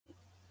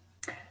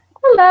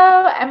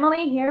Hello,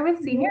 Emily here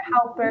with Senior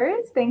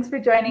Helpers. Thanks for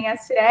joining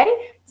us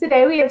today.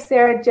 Today we have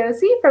Sarah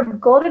Josie from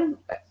Golden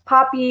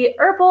Poppy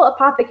Herbal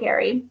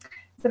Apothecary.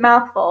 It's a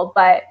mouthful,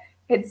 but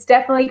it's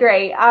definitely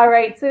great. All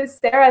right, so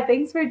Sarah,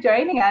 thanks for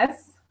joining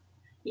us.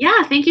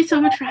 Yeah, thank you so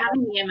much for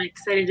having me. I'm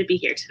excited to be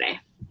here today.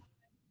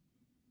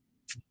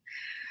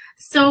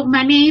 So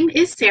my name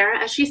is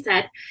Sarah, as she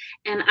said,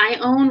 and I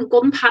own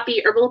Golden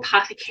Poppy Herbal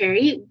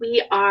Apothecary.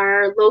 We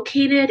are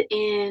located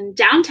in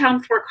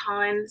downtown Fort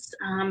Collins,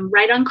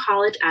 right on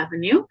College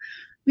Avenue.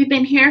 We've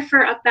been here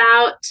for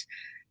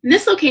in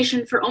this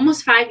location for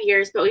almost 5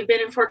 years, but we've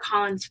been in Fort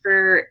Collins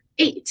for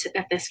 8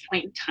 at this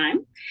point in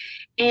time.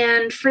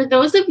 And for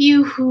those of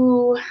you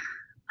who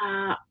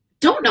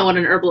don't know what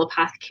an herbal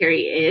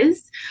apothecary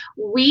is,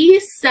 we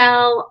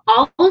sell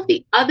all of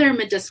the other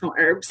medicinal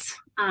herbs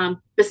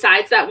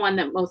besides that one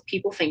that most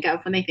people think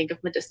of when they think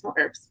of medicinal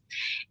herbs.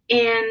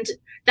 And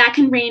that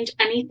can range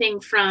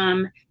anything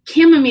from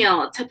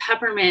chamomile to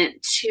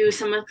peppermint to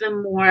some of the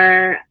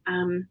more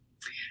kind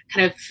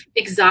of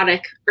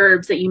exotic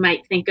herbs that you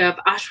might think of,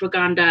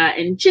 ashwagandha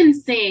and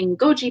ginseng,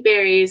 goji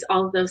berries,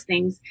 all of those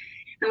things.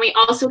 And we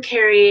also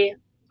carry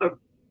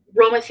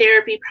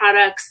aromatherapy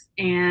products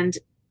and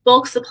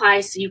bulk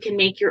supplies so you can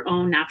make your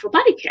own natural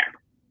body care.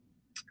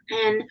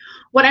 And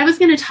what I was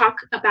going to talk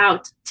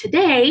about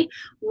today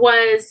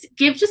was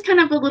give just kind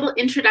of a little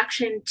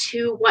introduction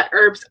to what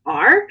herbs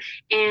are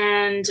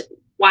and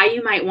why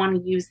you might want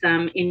to use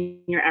them in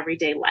your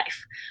everyday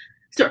life.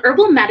 So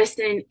herbal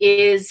medicine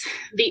is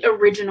the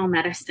original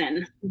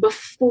medicine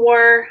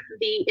before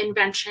the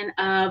invention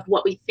of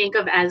what we think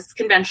of as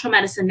conventional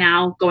medicine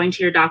now, going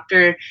to your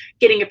doctor,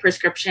 getting a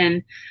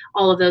prescription,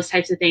 all of those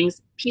types of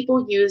things.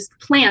 People used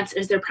plants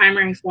as their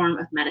primary form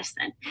of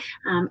medicine.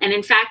 And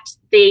in fact,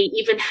 they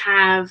even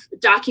have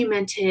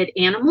documented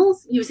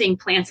animals using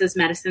plants as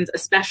medicines,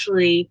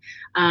 especially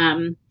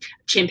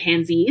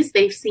chimpanzees.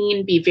 They've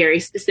seen be very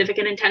specific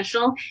and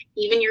intentional.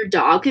 Even your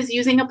dog is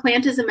using a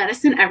plant as a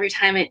medicine every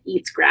time it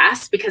eats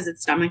grass because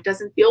its stomach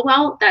doesn't feel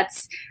well.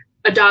 That's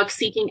a dog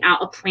seeking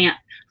out a plant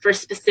for a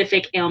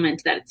specific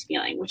ailment that it's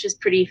feeling, which is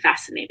pretty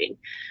fascinating.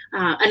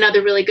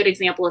 Another really good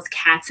example is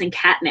cats and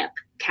catnip.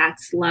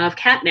 Cats love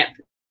catnip.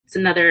 It's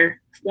another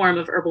form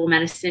of herbal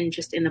medicine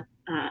just in the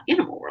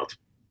animal world.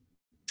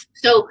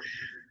 So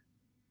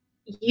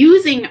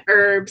using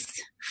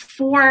herbs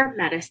for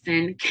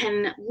medicine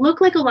can look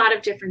like a lot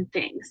of different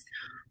things.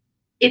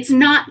 It's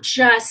not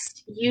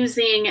just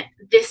using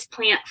this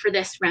plant for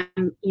this,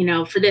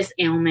 for this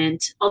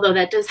ailment, although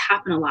that does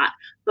happen a lot.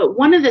 But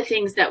one of the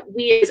things that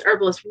we as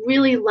herbalists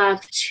really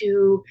love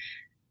to,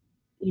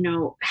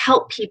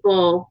 help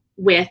people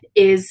with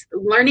is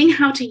learning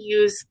how to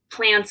use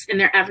plants in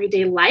their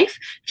everyday life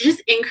to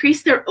just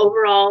increase their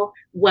overall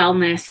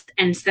wellness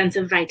and sense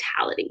of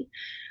vitality.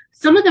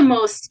 Some of the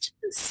most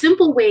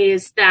simple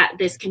ways that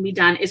this can be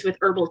done is with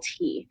herbal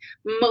tea.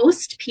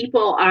 Most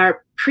people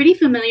are pretty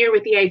familiar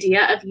with the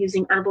idea of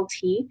using herbal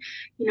tea.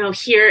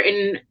 Here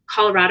in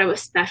Colorado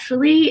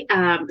especially,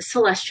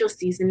 celestial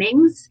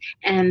seasonings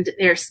and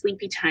their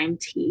sleepy time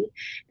tea.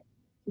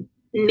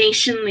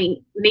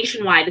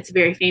 Nationwide, it's a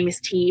very famous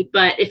tea,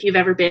 but if you've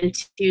ever been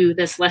to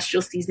the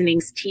Celestial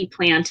Seasonings tea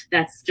plant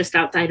that's just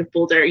outside of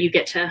Boulder, you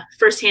get to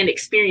firsthand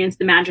experience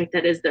the magic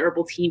that is the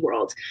herbal tea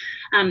world.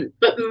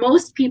 But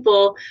most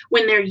people,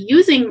 when they're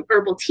using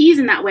herbal teas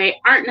in that way,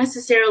 aren't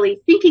necessarily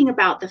thinking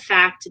about the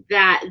fact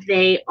that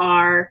they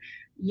are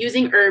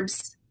using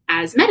herbs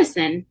as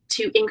medicine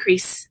to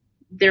increase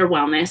their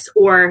wellness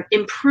or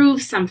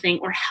improve something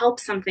or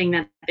help something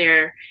that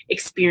they're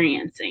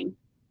experiencing.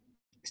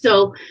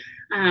 So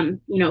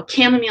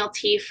chamomile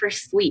tea for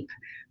sleep,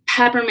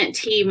 peppermint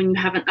tea when you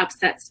have an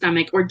upset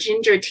stomach, or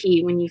ginger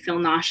tea when you feel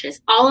nauseous.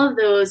 All of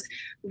those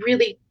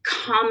really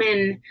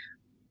common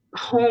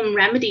home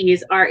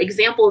remedies are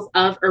examples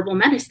of herbal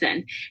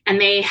medicine,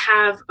 and they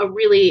have a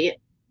really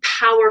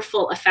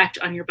powerful effect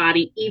on your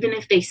body, even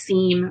if they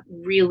seem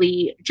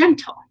really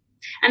gentle.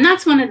 And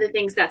that's one of the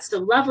things that's so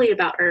lovely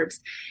about herbs,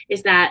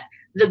 is that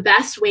the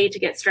best way to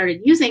get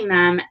started using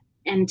them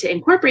and to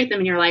incorporate them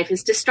in your life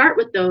is to start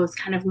with those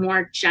kind of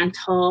more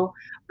gentle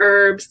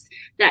herbs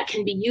that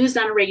can be used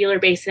on a regular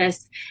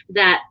basis,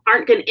 that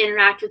aren't going to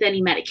interact with any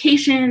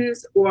medications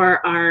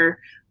or are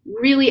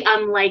really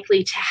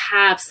unlikely to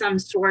have some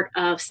sort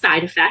of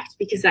side effect,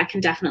 because that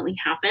can definitely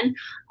happen.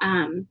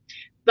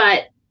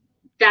 But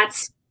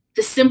that's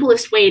the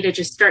simplest way to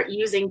just start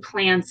using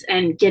plants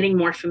and getting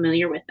more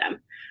familiar with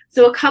them.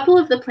 So a couple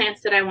of the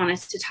plants that I want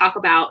us to talk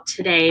about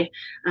today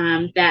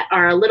that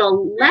are a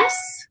little less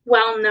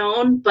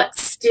well-known, but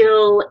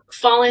still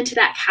fall into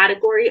that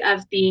category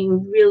of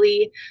being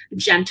really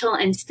gentle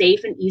and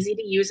safe and easy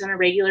to use on a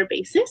regular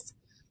basis.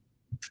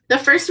 The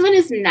first one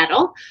is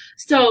nettle.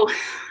 So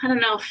I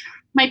don't know,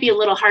 might be a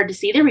little hard to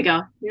see. There we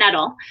go,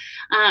 nettle.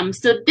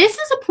 So this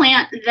is a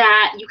plant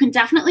that you can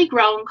definitely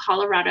grow in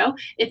Colorado.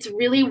 It's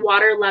really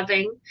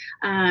water-loving.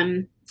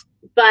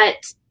 But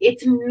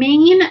its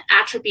main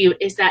attribute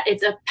is that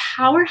it's a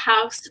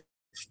powerhouse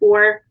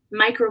for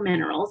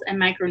microminerals and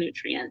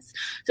micronutrients.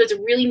 So it's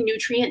a really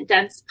nutrient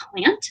dense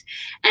plant,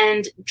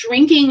 and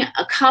drinking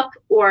a cup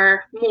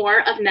or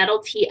more of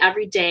nettle tea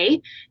every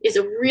day is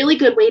a really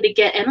good way to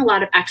get in a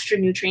lot of extra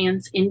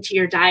nutrients into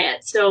your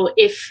diet. So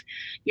if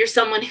you're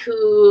someone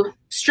who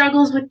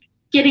struggles with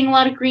getting a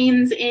lot of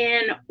greens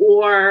in,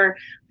 or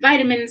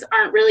vitamins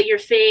aren't really your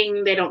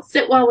thing, they don't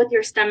sit well with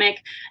your stomach,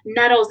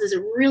 nettles is a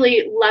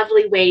really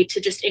lovely way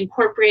to just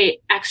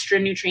incorporate extra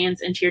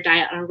nutrients into your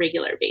diet on a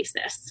regular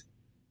basis.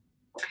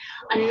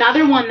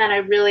 Another one that I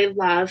really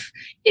love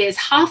is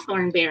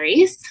hawthorn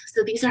berries.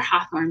 So these are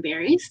hawthorn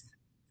berries.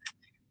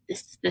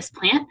 This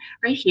plant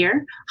right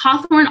here.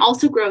 Hawthorn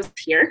also grows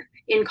here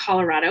in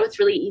Colorado. It's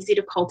really easy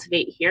to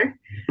cultivate here.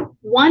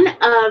 One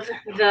of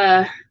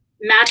the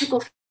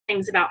magical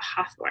things about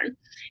hawthorn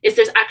is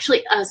there's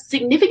actually a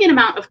significant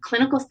amount of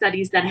clinical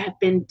studies that have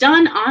been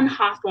done on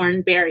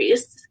hawthorn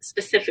berries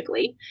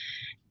specifically,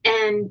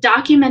 and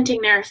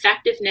documenting their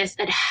effectiveness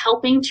at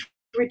helping to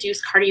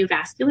reduce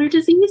cardiovascular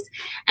disease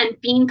and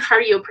being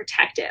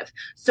cardioprotective.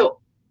 So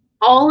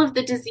all of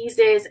the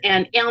diseases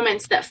and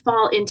ailments that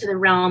fall into the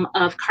realm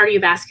of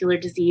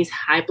cardiovascular disease,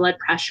 high blood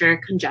pressure,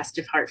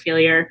 congestive heart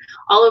failure,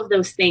 all of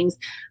those things,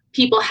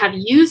 people have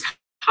used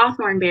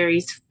hawthorn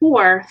berries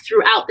for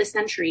throughout the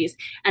centuries.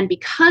 And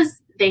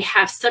because they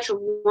have such a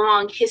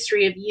long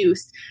history of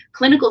use,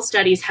 clinical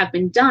studies have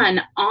been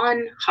done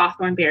on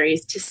hawthorn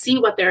berries to see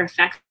what their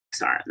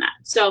effects are on that.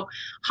 So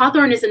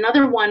hawthorn is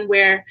another one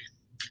where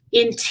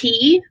in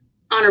tea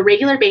on a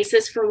regular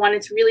basis, for one,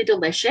 it's really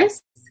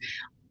delicious,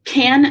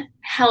 can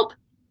help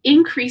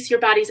increase your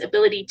body's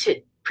ability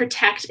to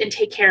protect and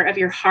take care of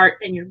your heart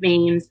and your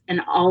veins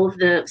and all of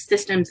the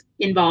systems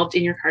involved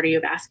in your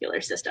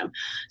cardiovascular system.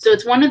 So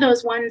it's one of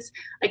those ones,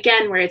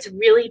 again, where it's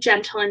really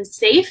gentle and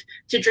safe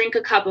to drink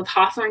a cup of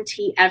hawthorn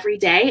tea every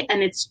day,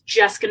 and it's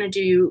just going to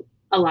do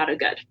a lot of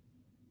good.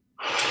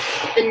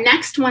 The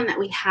next one that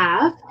we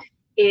have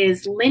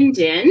is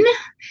linden.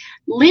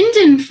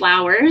 Linden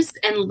flowers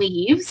and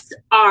leaves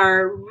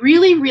are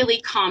really,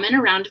 really common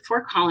around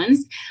Fort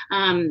Collins.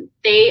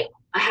 They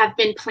have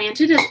been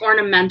planted as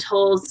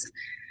ornamentals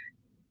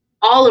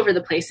all over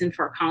the place in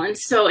Fort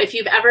Collins. So if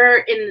you've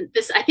ever in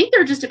this, I think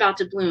they're just about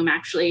to bloom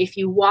actually. If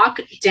you walk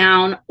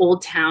down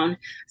Old Town,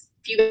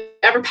 if you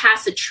ever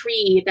pass a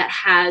tree that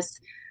has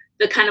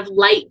the kind of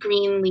light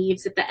green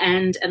leaves at the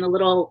end and the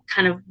little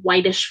kind of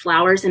whitish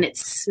flowers, and it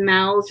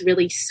smells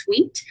really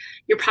sweet,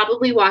 you're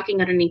probably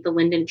walking underneath the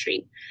linden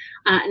tree.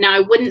 Now, I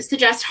wouldn't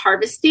suggest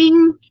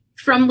harvesting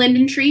from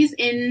linden trees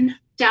in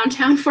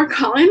downtown Fort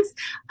Collins.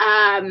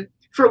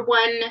 For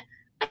one,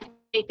 I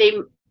think they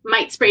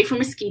might spray for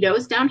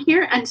mosquitoes down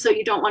here, and so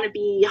you don't want to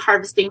be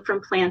harvesting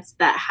from plants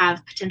that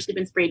have potentially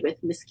been sprayed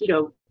with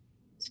mosquito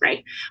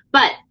spray.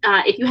 But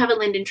if you have a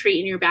linden tree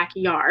in your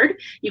backyard,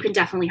 you can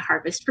definitely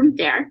harvest from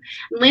there.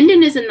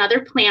 Linden is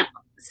another plant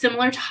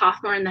similar to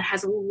hawthorn that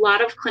has a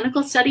lot of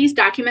clinical studies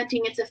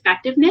documenting its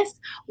effectiveness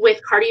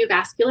with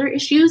cardiovascular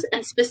issues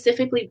and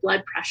specifically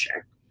blood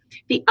pressure.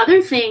 The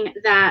other thing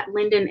that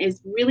linden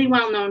is really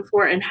well known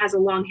for and has a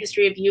long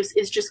history of use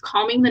is just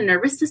calming the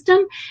nervous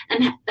system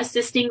and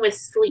assisting with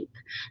sleep.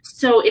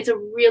 So it's a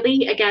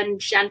really, again,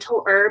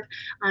 gentle herb.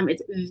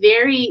 It's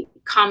very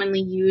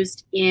commonly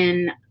used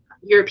in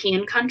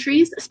European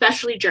countries,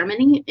 especially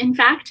Germany. In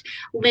fact,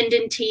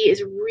 linden tea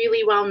is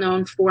really well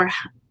known for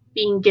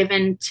being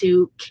given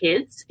to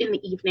kids in the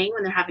evening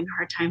when they're having a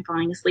hard time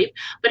falling asleep,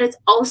 but it's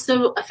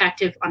also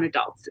effective on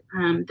adults.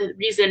 The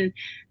reason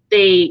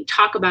they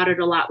talk about it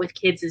a lot with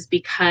kids is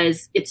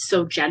because it's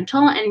so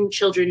gentle and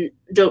children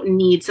don't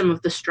need some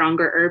of the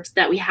stronger herbs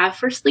that we have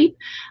for sleep,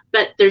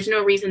 but there's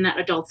no reason that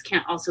adults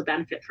can't also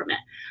benefit from it.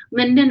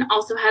 Linden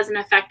also has an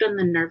effect on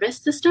the nervous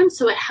system,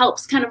 so it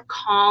helps kind of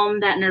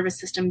calm that nervous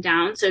system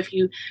down. So if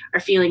you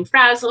are feeling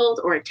frazzled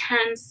or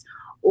tense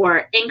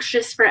or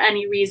anxious for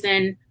any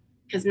reason,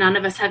 because none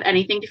of us have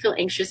anything to feel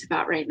anxious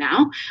about right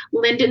now,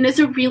 linden is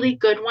a really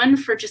good one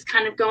for just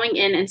kind of going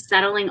in and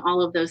settling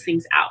all of those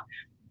things out.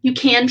 You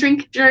can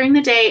drink during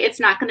the day. It's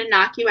not going to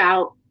knock you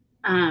out,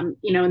 in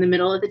the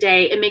middle of the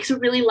day. It makes a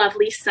really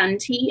lovely sun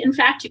tea. In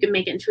fact, you can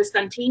make it into a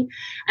sun tea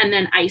and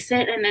then ice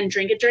it and then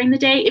drink it during the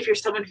day. If you're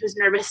someone whose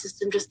nervous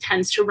system just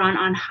tends to run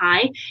on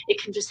high,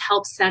 it can just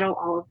help settle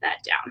all of that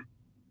down.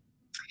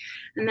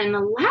 And then the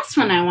last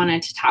one I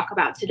wanted to talk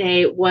about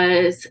today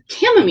was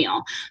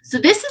chamomile. So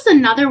this is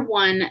another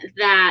one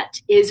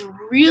that is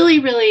really,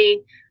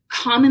 really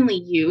commonly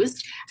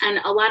used, and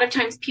a lot of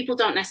times people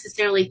don't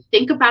necessarily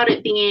think about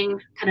it being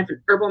kind of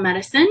an herbal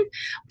medicine,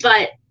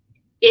 but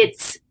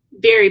it's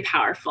very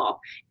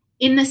powerful.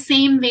 In the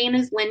same vein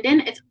as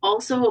linden, it's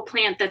also a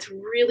plant that's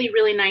really,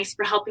 really nice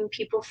for helping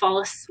people fall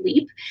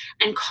asleep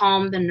and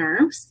calm the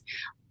nerves,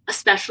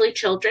 especially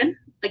children,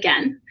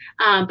 again,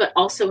 but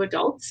also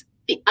adults.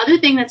 The other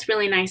thing that's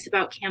really nice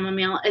about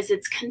chamomile is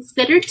it's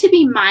considered to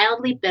be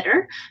mildly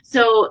bitter.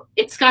 So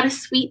it's got a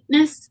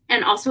sweetness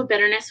and also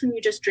bitterness when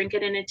you just drink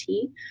it in a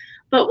tea.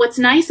 But what's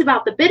nice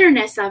about the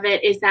bitterness of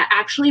it is that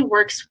actually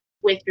works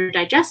with your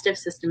digestive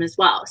system as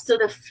well. So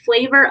the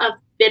flavor of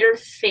bitter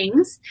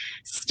things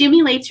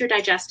stimulates your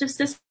digestive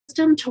system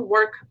system to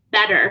work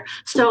better.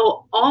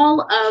 So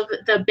all of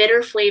the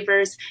bitter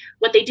flavors,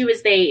 what they do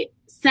is they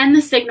send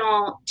the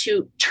signal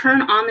to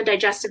turn on the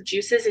digestive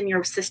juices in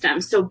your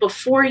system. So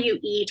before you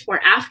eat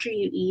or after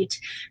you eat,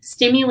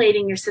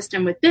 stimulating your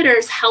system with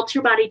bitters helps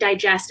your body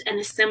digest and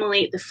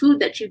assimilate the food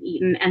that you've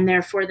eaten, and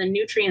therefore the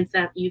nutrients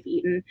that you've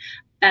eaten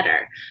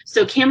better.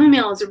 So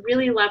chamomile is a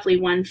really lovely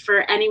one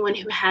for anyone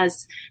who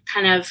has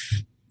kind of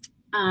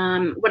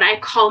what I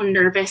call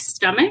nervous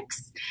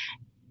stomachs.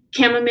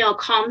 Chamomile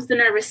calms the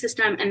nervous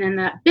system, and then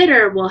that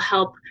bitter will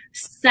help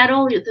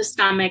settle the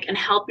stomach and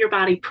help your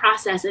body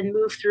process and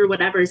move through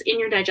whatever's in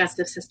your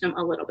digestive system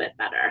a little bit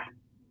better.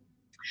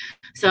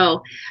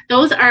 So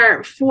those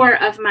are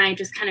 4 of my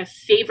just kind of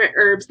favorite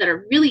herbs that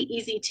are really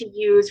easy to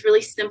use,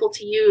 really simple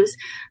to use.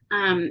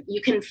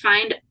 You can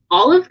find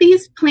all of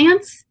these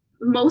plants.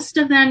 Most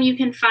of them you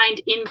can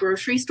find in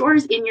grocery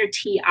stores in your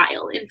tea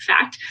aisle. In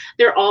fact,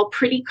 they're all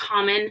pretty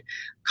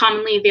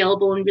commonly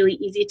available and really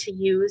easy to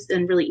use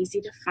and really easy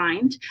to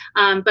find.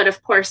 But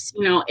of course,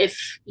 you know, if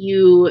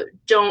you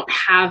don't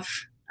have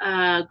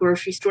a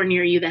grocery store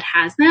near you that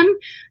has them,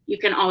 you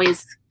can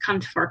always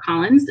come to Fort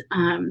Collins,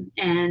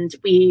 and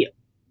we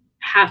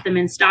have them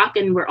in stock,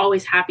 and we're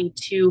always happy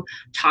to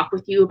talk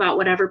with you about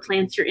whatever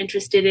plants you're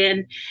interested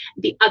in.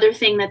 The other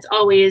thing that's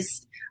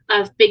always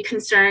of big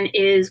concern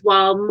is,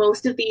 while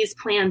most of these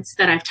plants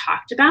that I've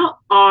talked about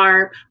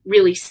are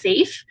really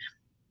safe,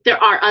 there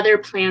are other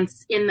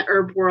plants in the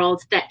herb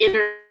world that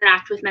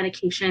interact with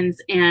medications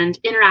and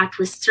interact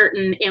with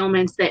certain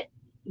ailments that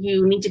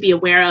you need to be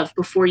aware of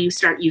before you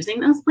start using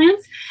those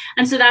plants.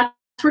 And so that's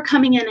where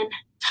coming in and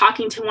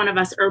talking to one of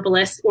us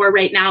herbalists, or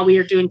right now we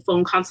are doing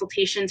phone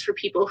consultations for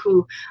people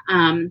who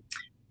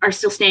are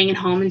still staying at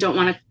home and don't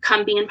want to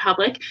come be in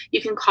public.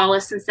 You can call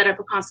us and set up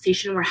a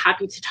consultation. We're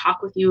happy to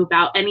talk with you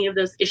about any of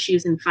those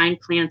issues and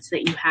find plants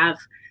that you have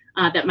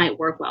that might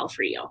work well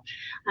for you.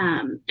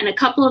 And a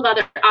couple of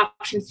other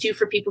options too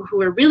for people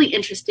who are really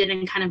interested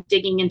in kind of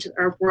digging into the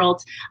herb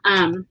world.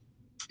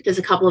 There's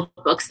a couple of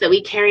books that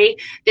we carry.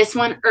 This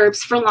one, Herbs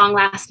for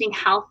Long-Lasting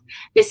Health.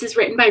 This is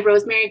written by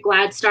Rosemary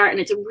Gladstar, and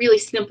it's a really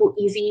simple,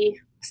 easy,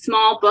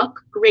 small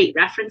book, great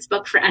reference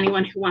book for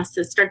anyone who wants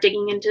to start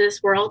digging into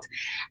this world.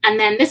 And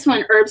then this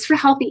one, Herbs for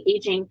Healthy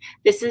Aging.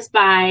 This is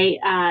by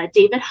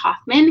David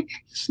Hoffman.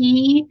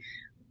 He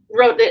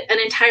wrote an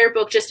entire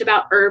book just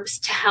about herbs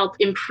to help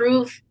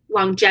improve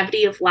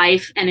longevity of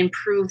life and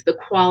improve the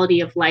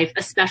quality of life,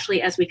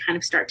 especially as we kind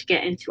of start to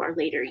get into our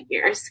later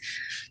years.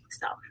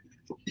 So,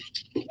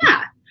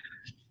 yeah.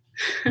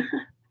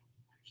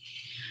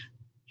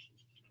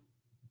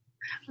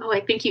 Oh,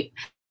 I think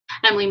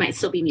Emily might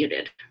still be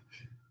muted.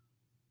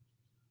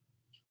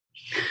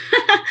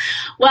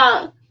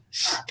 Well,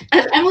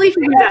 as Emily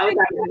figures out,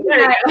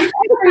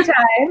 every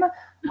time.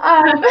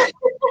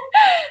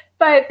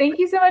 But thank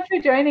you so much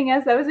for joining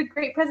us. That was a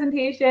great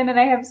presentation, and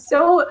I have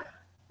so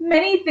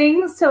many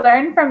things to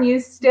learn from you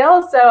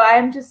still. So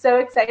I'm just so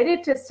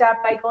excited to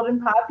stop by Golden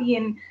Poppy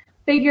and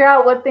figure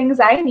out what things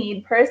I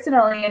need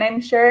personally. And I'm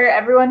sure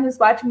everyone who's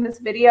watching this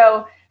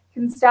video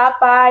can stop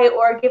by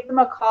or give them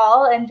a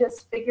call and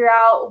just figure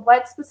out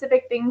what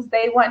specific things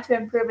they want to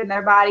improve in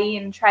their body,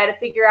 and try to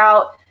figure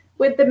out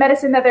with the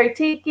medicine that they're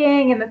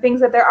taking and the things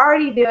that they're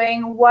already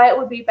doing, what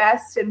would be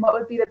best and what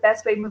would be the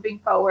best way moving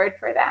forward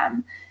for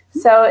them.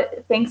 So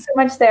thanks so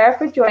much, Sarah,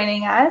 for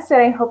joining us,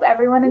 and I hope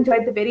everyone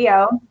enjoyed the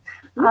video.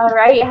 All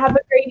right, have a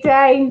great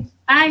day.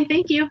 Bye,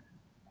 thank you.